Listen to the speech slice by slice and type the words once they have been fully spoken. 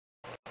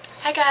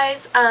Hi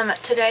guys,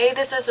 today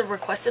this is a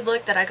requested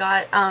look that I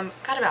got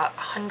about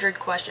 100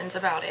 questions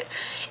about it,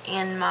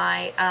 and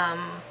I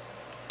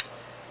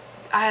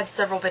had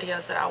several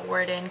videos that I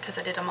wore it in because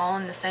I did them all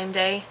in the same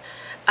day,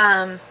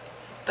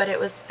 but it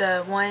was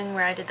the one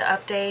where I did the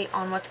update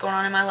on what's going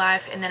on in my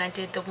life, and then I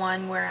did the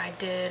one where I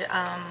did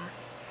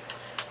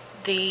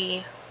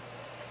the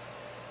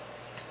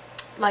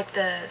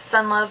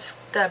Sun Love,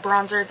 the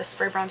bronzer, the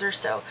spray bronzer.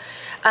 So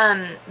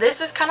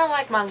this is kind of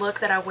like my look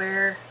that I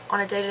wear on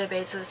a day-to-day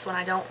basis when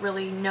I don't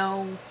really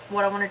know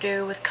what I want to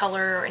do with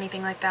color or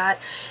anything like that.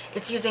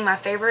 It's using my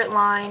favorite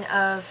line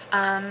of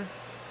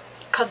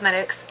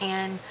cosmetics,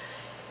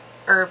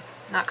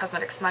 not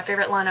cosmetics, my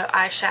favorite line of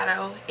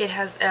eyeshadow. It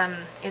has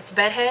it's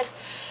Bedhead,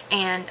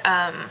 and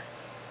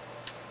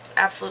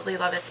absolutely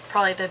love it. It's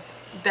probably the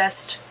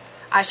best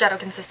eyeshadow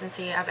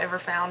consistency I've ever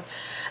found.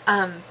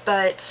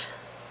 But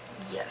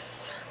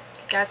yes,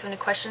 if you guys have any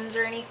questions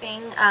or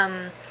anything,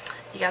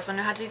 you guys want to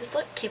know how to do this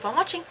look, keep on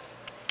watching.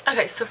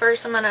 Okay, so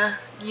first I'm going to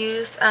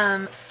use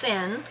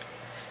Sin,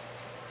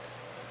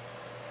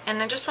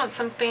 and I just want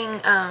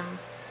something,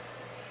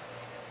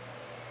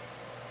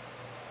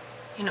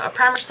 you know, a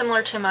primer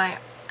similar to my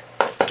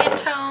skin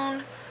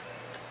tone,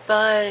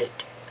 but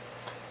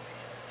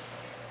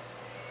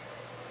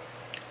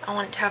I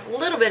want it to have a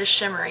little bit of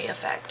shimmery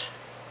effect.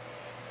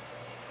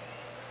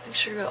 Make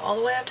sure you go all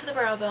the way up to the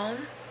brow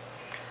bone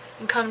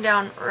and come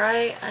down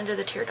right under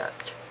the tear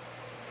duct.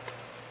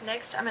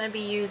 Next I'm going to be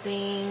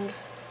using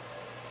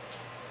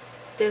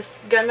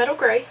this Gunmetal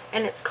Gray,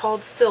 and it's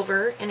called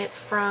Silver, and it's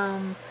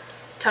from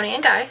Toni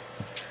and Guy.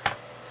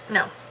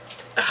 No,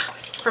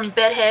 from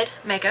Bedhead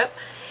Makeup,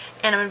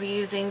 and I'm going to be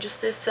using just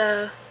this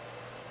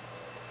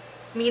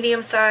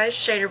medium-sized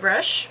shader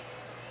brush.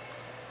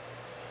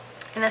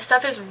 And this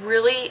stuff is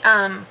really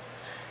kind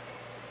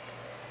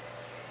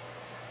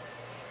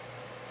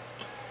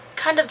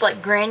of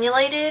like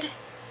granulated,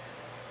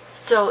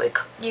 so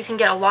you can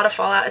get a lot of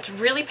fallout. It's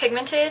really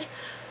pigmented,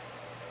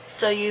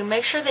 so you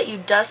make sure that you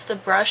dust the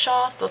brush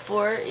off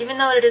before, even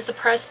though it is a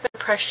pressed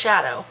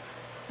shadow,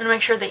 and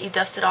make sure that you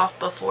dust it off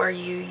before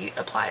you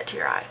apply it to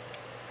your eye.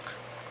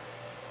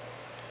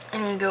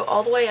 I'm going to go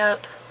all the way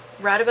up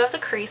right above the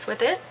crease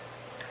with it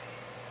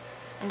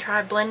and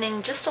try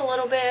blending just a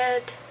little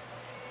bit.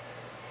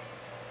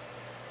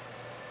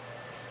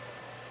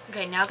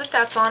 Okay, now that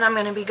that's on, I'm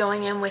going to be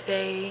going in with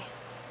a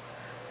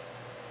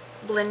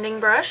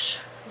blending brush.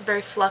 It's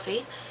very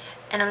fluffy,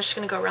 and I'm just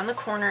going to go around the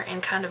corner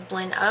and kind of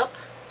blend up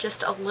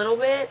just a little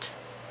bit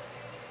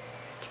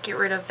to get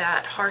rid of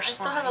that harsh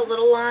line. I still have a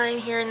little line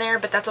here and there,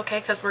 but that's okay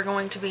because we're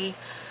going to be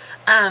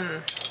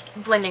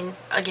blending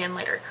again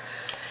later.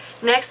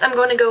 Next, I'm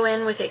going to go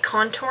in with a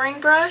contouring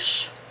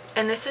brush,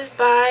 and this is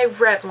by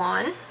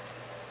Revlon,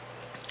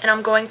 and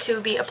I'm going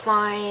to be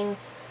applying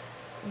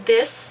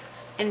this,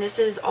 and this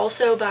is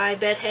also by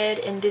Bedhead,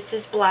 and this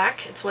is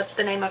black. It's what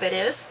the name of it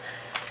is.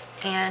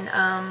 And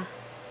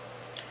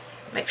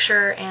make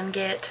sure and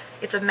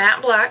it's a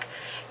matte black.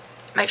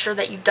 Make sure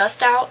that you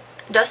dust off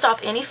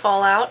any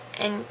fallout,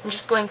 and I'm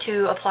just going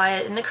to apply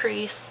it in the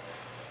crease,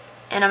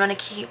 and I'm going to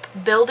keep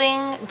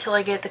building until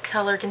I get the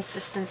color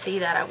consistency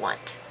that I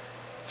want.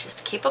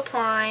 Just keep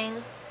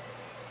applying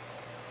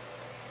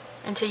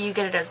until you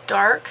get it as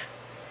dark,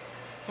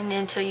 and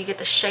until you get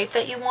the shape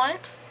that you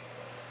want.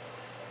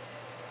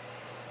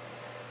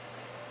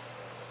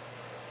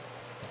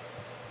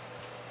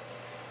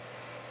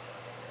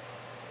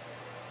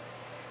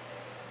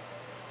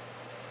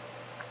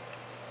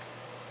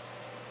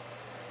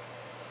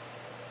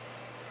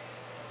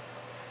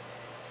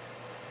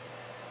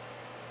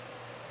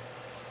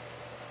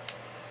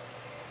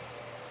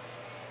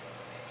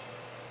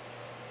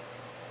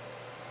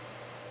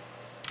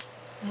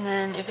 And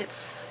then if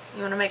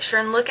you want to make sure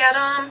and look at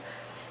them,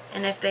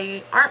 and if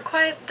they aren't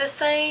quite the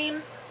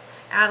same,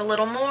 add a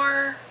little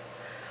more.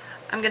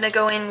 I'm going to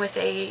go in with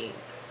a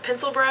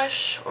pencil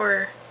brush,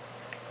 or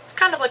it's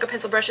kind of like a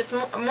pencil brush. It's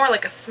more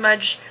like a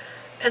smudge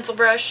pencil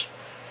brush.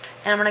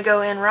 And I'm going to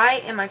go in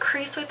right in my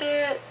crease with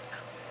it.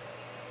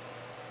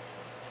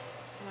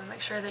 I'm going to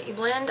make sure that you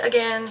blend,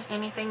 again,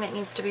 anything that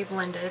needs to be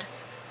blended.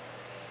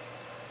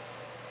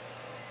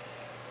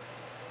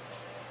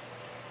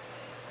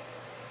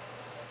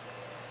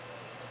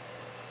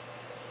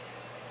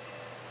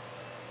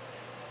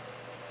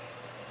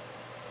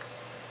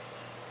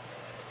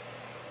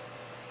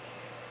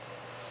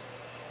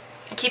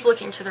 I keep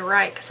looking to the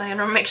right because I want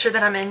to make sure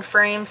that I'm in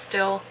frame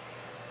still.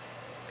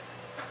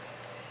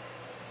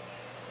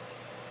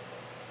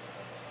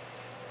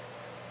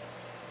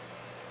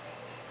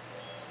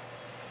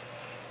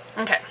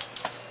 Okay.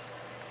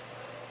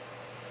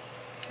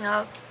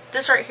 Now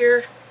this right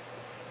here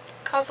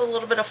caused a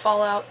little bit of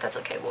fallout. That's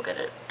okay, we'll get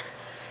it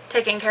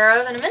taken care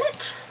of in a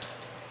minute.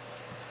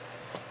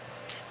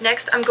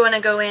 Next I'm going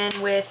to go in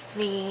with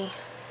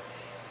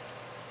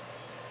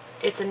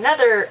it's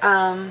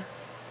another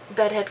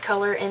Bedhead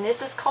color, and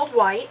this is called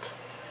White.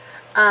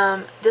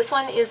 This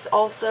one is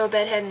also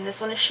Bedhead, and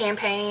this one is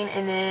Champagne,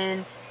 and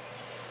then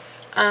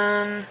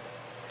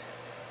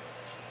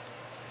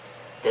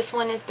This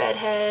one is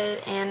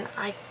Bedhead, and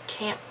I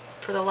can't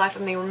for the life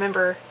of me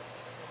remember.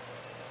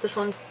 This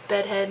one's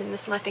Bedhead, and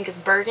this one I think is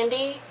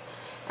Burgundy,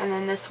 and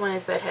then this one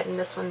is Bedhead, and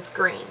this one's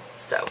green.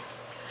 So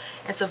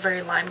it's a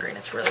very lime green.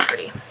 It's really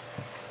pretty.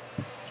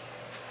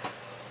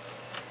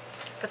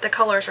 But the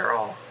colors are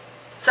all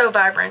so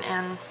vibrant.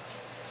 And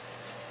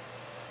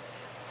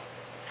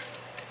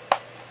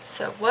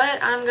so what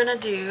I'm gonna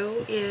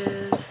do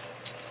is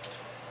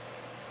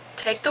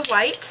take the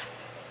white.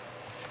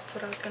 That's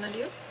what I was gonna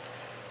do.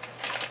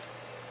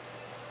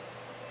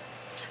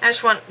 I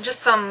just want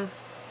some,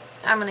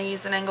 I'm gonna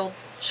use an angled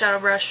shadow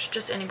brush,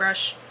 just any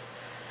brush,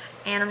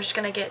 and I'm just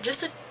gonna get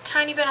just a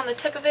tiny bit on the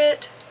tip of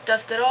it,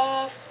 dust it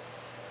off,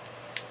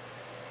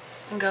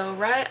 and go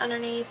right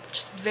underneath,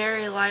 just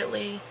very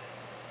lightly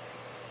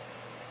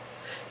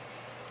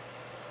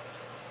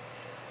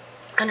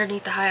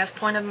underneath the highest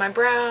point of my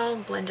brow,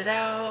 blend it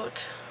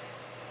out,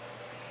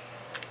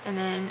 and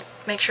then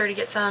make sure to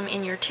get some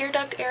in your tear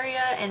duct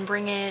area and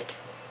bring it,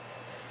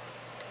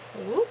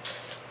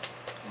 whoops,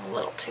 a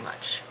little too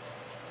much.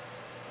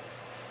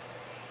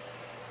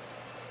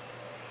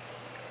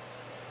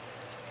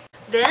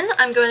 Then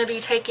I'm going to be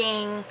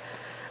taking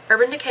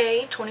Urban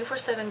Decay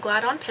 24/7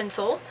 Glide On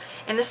Pencil,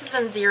 and this is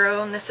in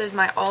 0, and this is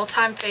my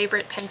all-time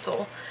favorite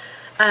pencil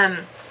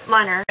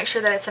liner. Make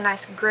sure that it's a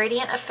nice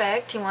gradient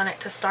effect. You want it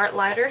to start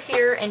lighter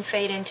here and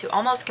fade into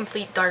almost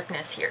complete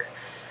darkness here.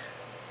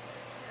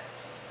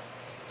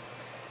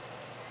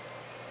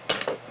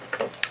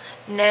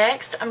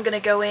 Next, I'm going to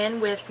go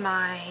in with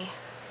my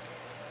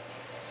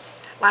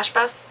Lash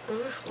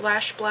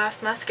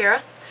Blast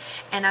Mascara,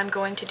 and I'm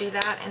going to do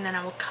that, and then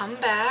I will come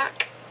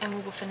back and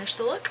we will finish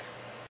the look.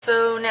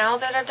 So now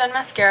that I've done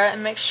mascara,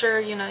 and make sure,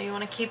 you know, you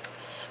want to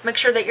make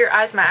sure that your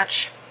eyes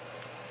match.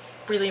 It's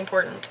really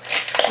important.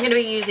 I'm going to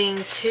be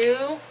using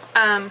two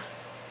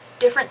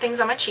different things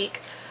on my cheek.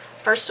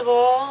 First of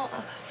all,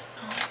 that's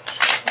not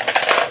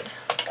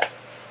good.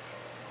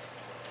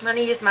 I'm going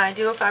to use my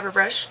Duo Fiber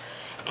brush,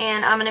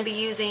 and I'm going to be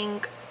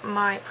using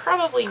my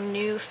probably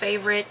new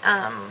favorite,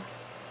 kind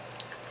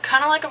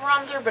of like a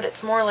bronzer, but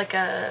it's more like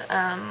a,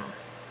 I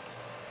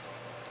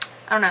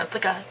don't know, it's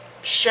like a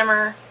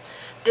shimmer.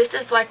 This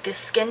is like the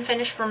Skin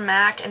Finish from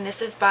MAC, and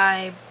this is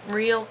by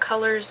Real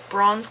Colors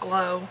Bronze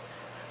Glow.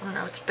 I don't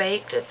know, it's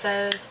baked, it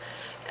says.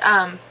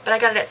 But I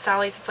got it at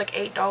Sally's. It's like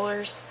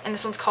 $8. And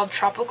this one's called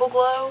Tropical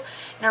Glow.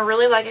 And I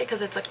really like it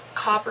because it's a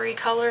coppery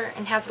color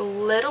and has a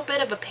little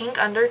bit of a pink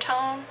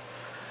undertone.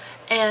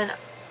 And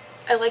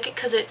I like it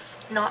because it's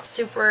not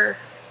super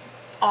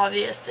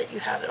obvious that you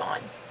have it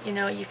on. You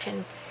know, you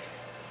can,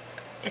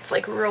 it's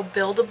like real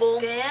buildable.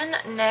 Then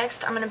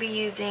next I'm going to be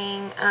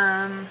using,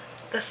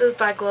 this is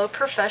by Glow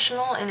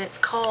Professional, and it's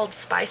called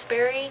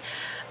Spiceberry.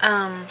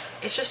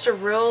 It's just a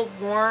real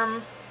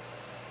warm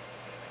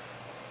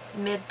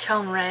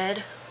mid-tone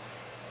red.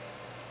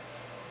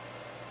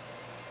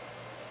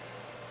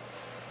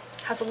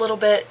 Has a little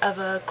bit of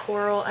a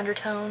coral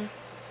undertone,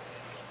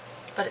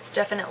 but it's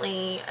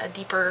definitely a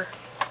deeper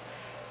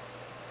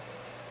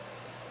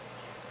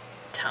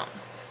tone.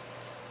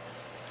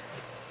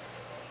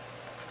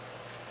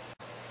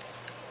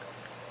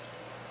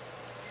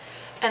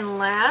 And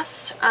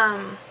last,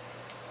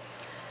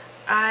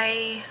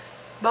 I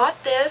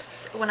bought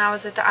this when I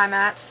was at the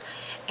IMATS,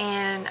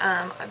 and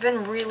I've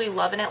been really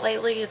loving it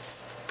lately.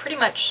 It's pretty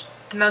much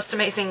the most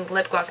amazing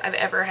lip gloss I've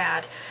ever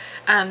had.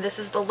 This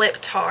is the Lip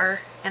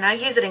Tar, and I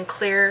use it in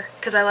clear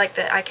because I like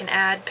that I can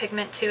add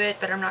pigment to it,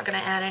 but I'm not going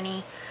to add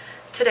any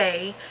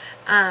today.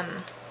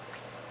 The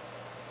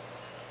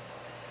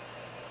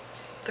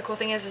cool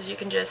thing is you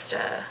can just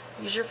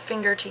use your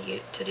finger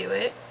to do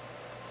it.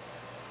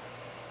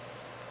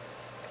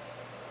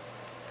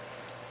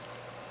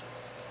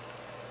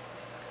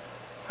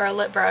 Or a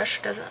lip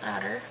brush, doesn't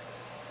matter.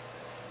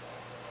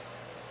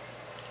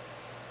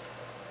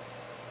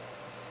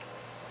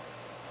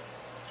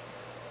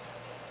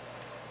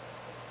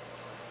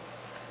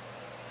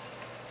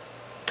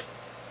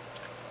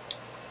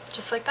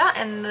 Just like that,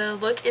 and the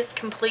look is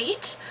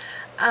complete.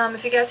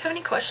 If you guys have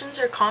any questions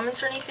or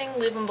comments or anything,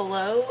 leave them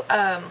below.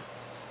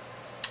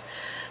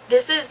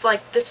 This is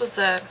like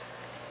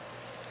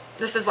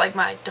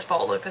my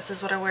default look. This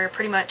is what I wear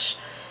pretty much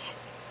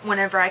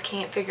whenever I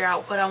can't figure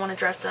out what I want to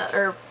dress up,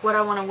 or what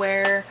I want to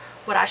wear,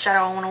 what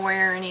eyeshadow I want to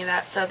wear, or any of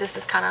that. So this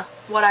is kind of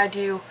what I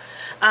do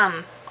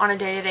on a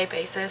day-to-day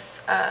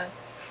basis.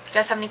 If you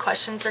guys have any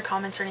questions or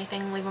comments or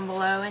anything, leave them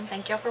below, and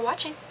thank y'all for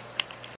watching.